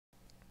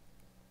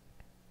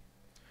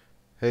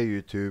Hey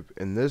YouTube,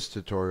 in this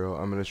tutorial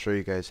I'm going to show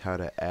you guys how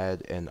to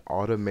add an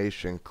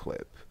automation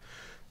clip.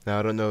 Now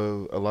I don't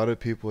know, a lot of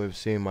people have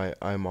seen my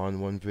I'm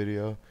on one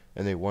video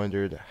and they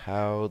wondered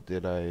how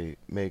did I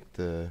make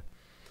the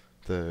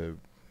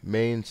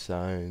main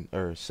sign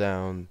or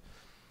sound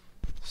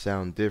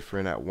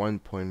different at one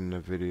point in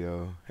the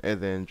video and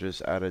then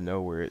just out of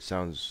nowhere it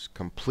sounds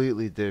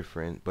completely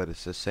different but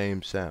it's the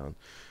same sound.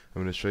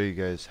 I'm going to show you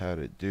guys how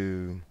to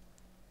do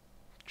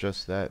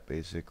just that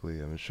basically.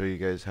 I'm going to show you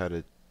guys how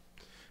to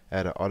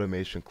add an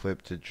automation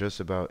clip to just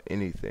about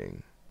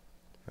anything.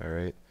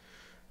 Alright,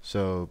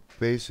 so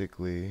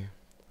basically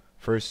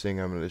first thing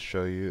I'm going to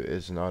show you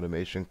is an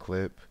automation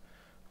clip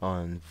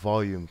on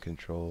volume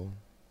control.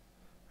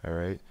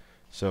 Alright,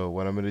 so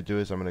what I'm going to do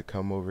is I'm going to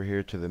come over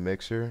here to the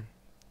mixer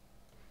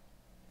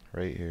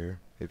right here.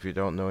 If you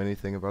don't know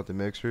anything about the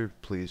mixer,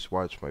 please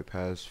watch my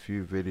past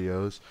few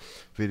videos.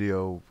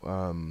 Video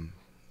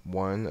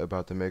 1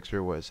 about the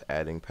mixer was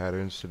adding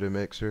patterns to the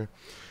mixer,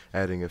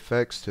 adding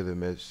effects to the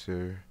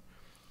mixer,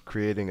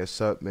 creating a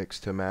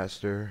submix to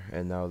master,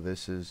 and now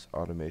this is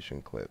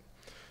automation clip.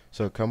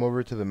 So come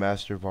over to the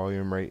master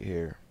volume right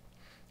here,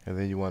 and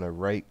then you want to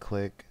right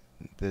click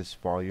this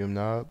volume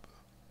knob,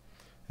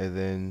 and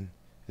then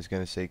it's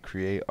going to say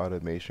create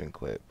automation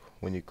clip.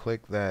 When you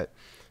click that,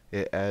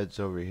 it adds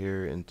over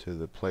here into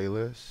the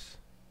playlist.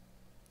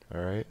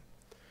 Alright,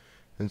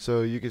 and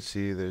so you can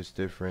see there's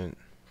different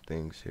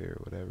things here,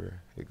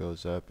 whatever, it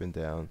goes up and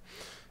down.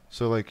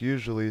 So like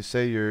usually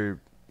say you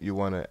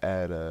want to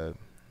add a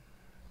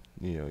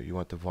you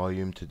want the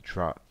volume to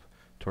drop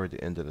toward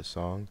the end of the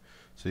song,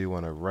 so you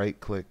want to right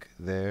click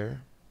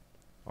there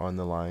on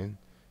the line,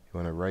 you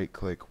want to right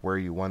click where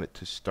you want it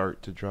to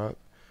start to drop,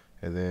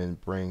 and then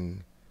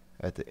bring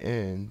at the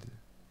end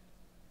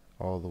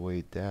all the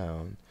way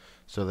down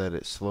so that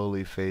it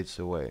slowly fades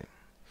away.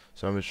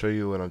 So I'm going to show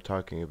you what I'm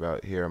talking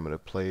about here. I'm going to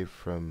play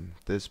from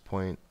this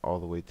point all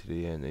the way to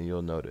the end and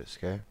you'll notice,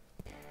 okay?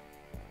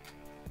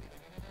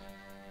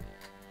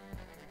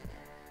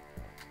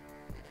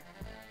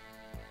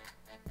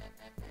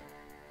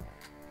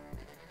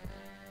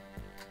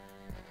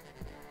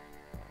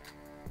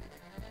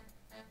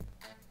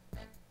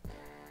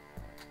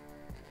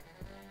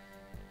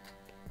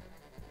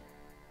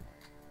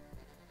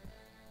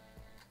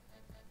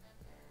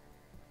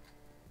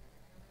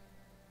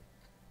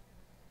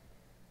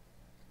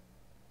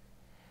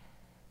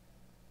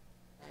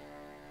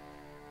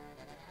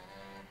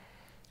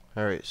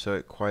 Alright, so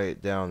it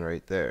quiet down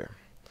right there.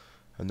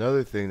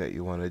 Another thing that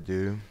you want to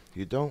do,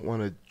 you don't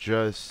want to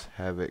just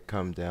have it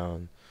come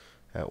down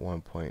at one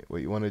point.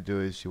 What you want to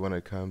do is you want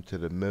to come to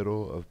the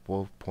middle of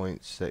both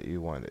points that you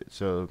wanted.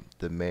 So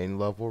the main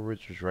level,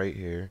 which is right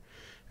here,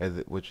 and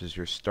which is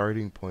your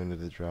starting point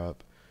of the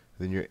drop,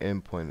 then your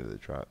end point of the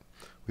drop.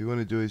 What you want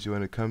to do is you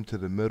want to come to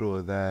the middle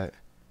of that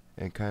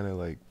and kind of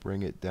like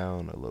bring it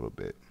down a little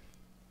bit.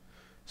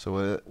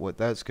 So what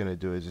that's going to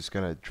do is it's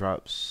going to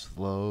drop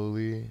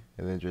slowly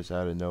and then just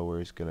out of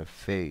nowhere it's going to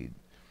fade.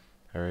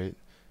 Alright?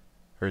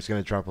 Or it's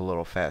going to drop a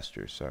little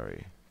faster,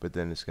 sorry. But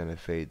then it's going to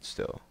fade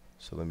still.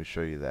 So let me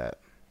show you that.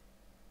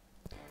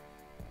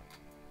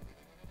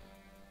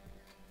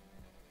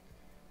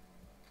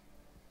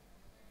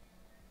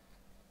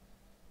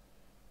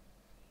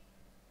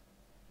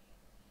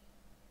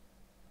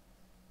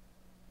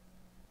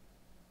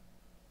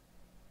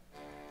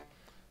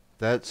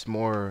 That's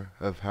more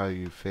of how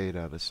you fade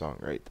out a song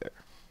right there.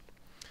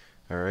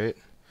 Alright?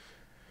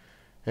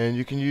 And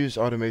you can use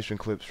automation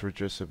clips for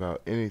just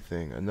about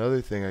anything. Another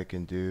thing I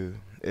can do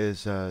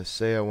is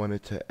say I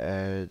wanted to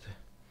add,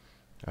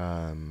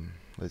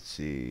 let's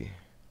see,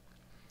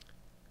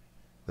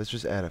 let's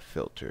just add a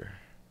filter.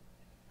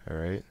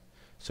 Alright?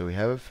 So we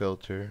have a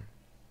filter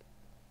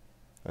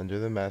under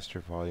the master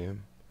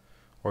volume,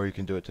 or you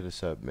can do it to the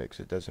sub mix,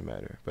 it doesn't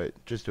matter, but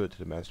just do it to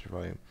the master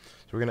volume.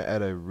 So we're going to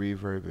add a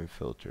reverb and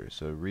filter.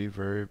 So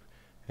reverb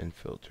and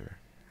filter.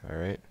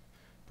 Alright,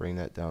 bring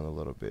that down a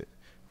little bit.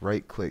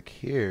 Right click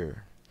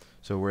here,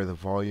 so where the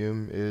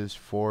volume is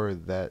for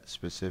that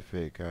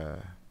specific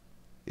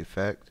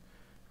effect,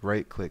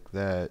 right click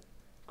that,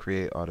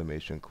 create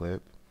automation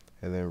clip,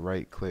 and then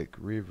right click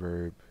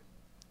reverb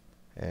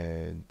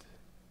and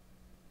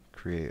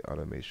create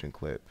automation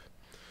clip.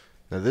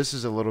 Now this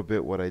is a little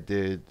bit what I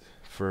did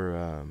for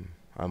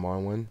I'm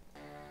on one,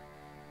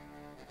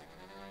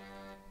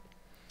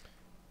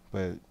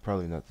 but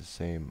probably not the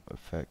same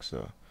effect.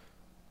 So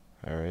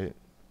alright,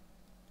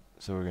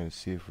 so we're gonna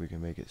see if we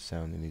can make it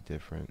sound any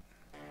different.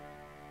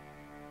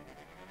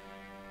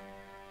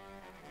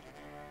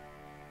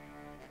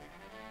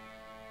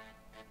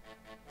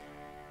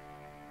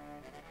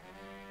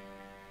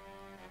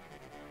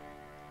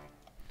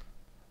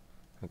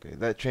 Okay,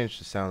 that changed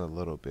the sound a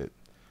little bit,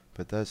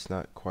 but that's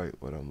not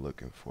quite what I'm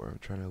looking for. I'm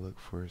trying to look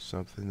for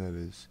something that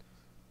is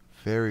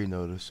very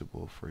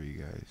noticeable for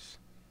you guys.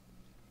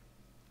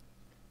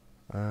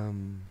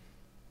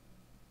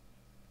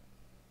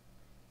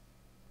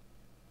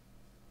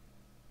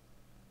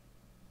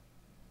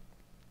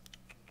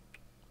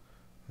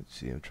 Let's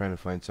see, I'm trying to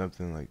find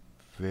something like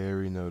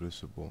very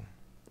noticeable.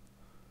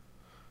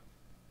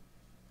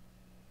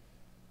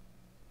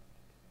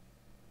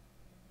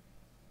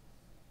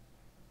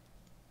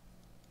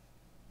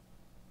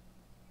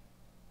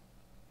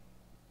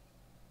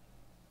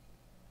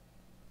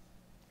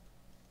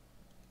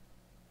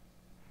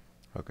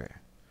 Okay,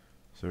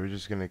 so we're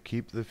just gonna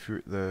keep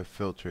the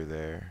filter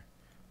there.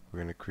 We're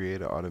gonna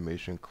create an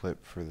automation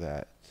clip for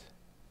that.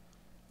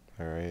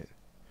 Alright,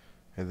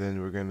 and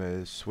then we're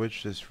gonna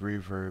switch this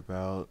reverb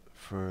out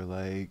for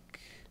like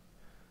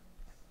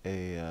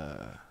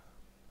a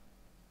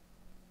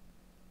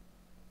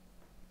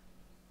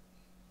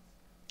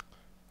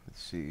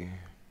let's see.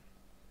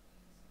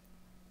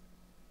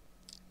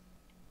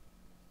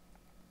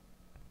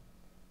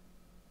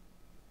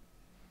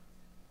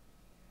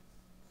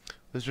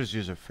 Let's just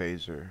use a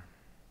phaser.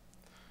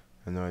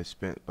 I know I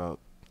spent about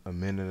a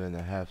minute and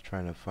a half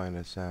trying to find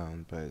a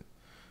sound, but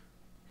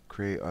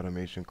create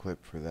automation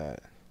clip for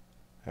that.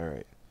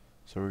 Alright,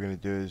 so what we're gonna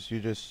do is you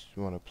just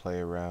want to play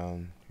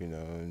around, you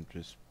know, and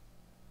just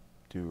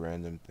do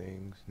random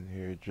things in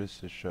here just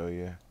to show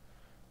you.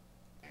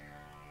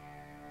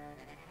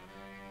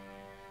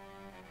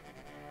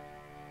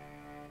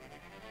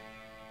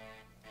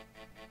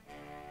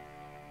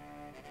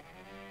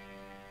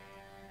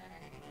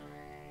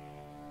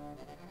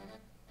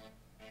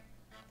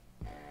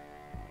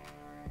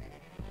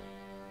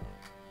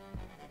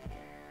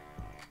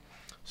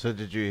 So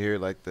did you hear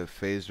like the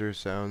phaser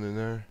sound in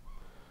there?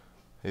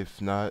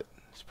 If not,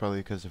 it's probably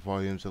because the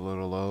volume's a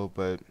little low,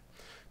 but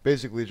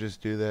basically just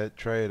do that.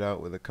 Try it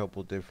out with a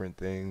couple different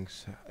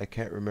things. I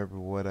can't remember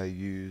what I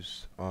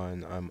used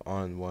on I'm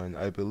on one.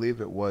 I believe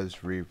it was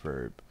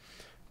reverb,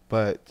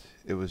 but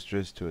it was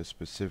just to a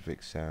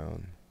specific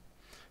sound.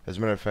 As a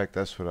matter of fact,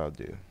 that's what I'll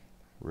do.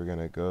 We're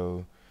gonna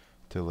go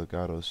to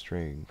legato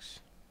strings,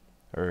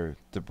 or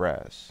the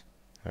brass,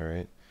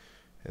 alright?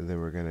 And then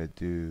we're gonna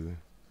do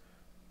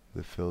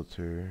the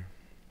filter.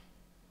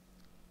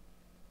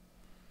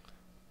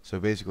 So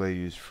basically I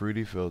use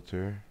fruity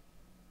filter,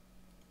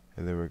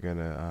 and then we're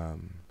gonna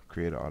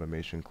create an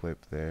automation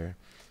clip there,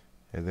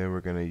 and then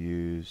we're gonna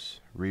use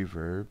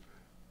reverb.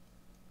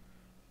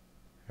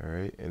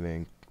 Alright, and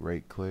then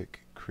right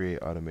click, create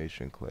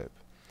automation clip.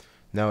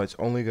 Now it's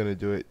only gonna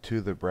do it to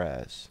the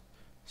brass.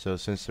 So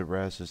since the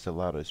brass is the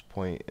loudest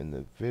point in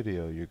the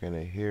video, you're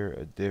gonna hear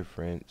a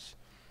difference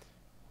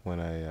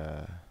when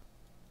I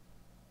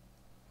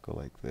go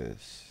like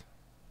this.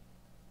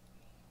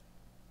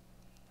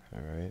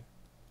 Alright.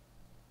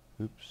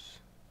 Oops.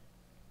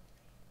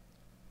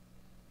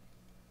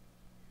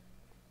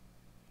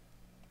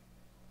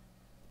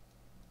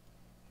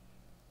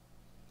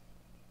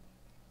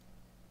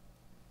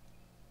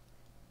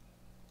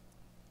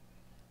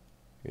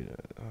 You know,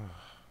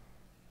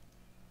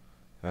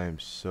 I am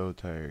so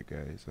tired,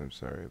 guys. I'm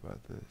sorry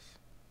about this.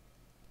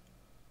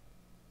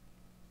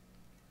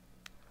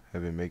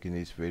 I've been making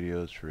these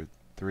videos for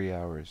 3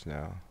 hours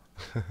now.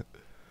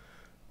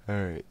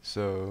 Alright,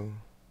 so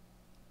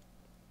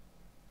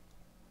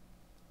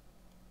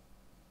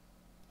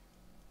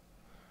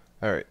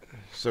alright,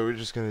 so we're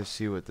just gonna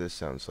see what this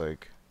sounds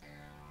like.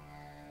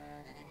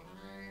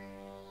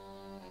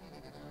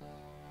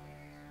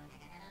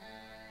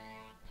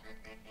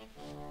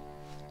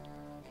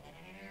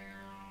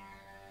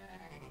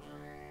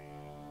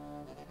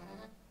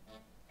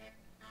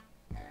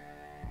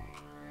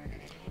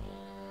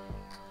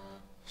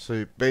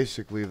 So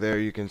basically there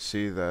you can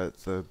see that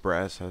the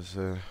brass has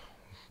a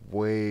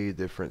way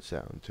different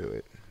sound to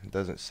it. It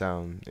doesn't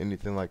sound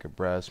anything like a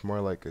brass, more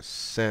like a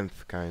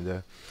synth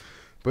kinda.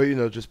 But you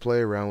know, just play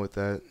around with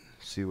that,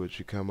 see what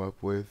you come up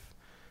with.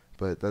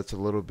 But that's a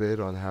little bit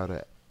on how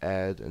to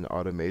add an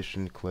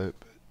automation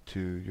clip to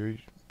your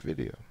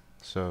video.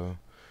 So,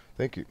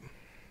 thank you.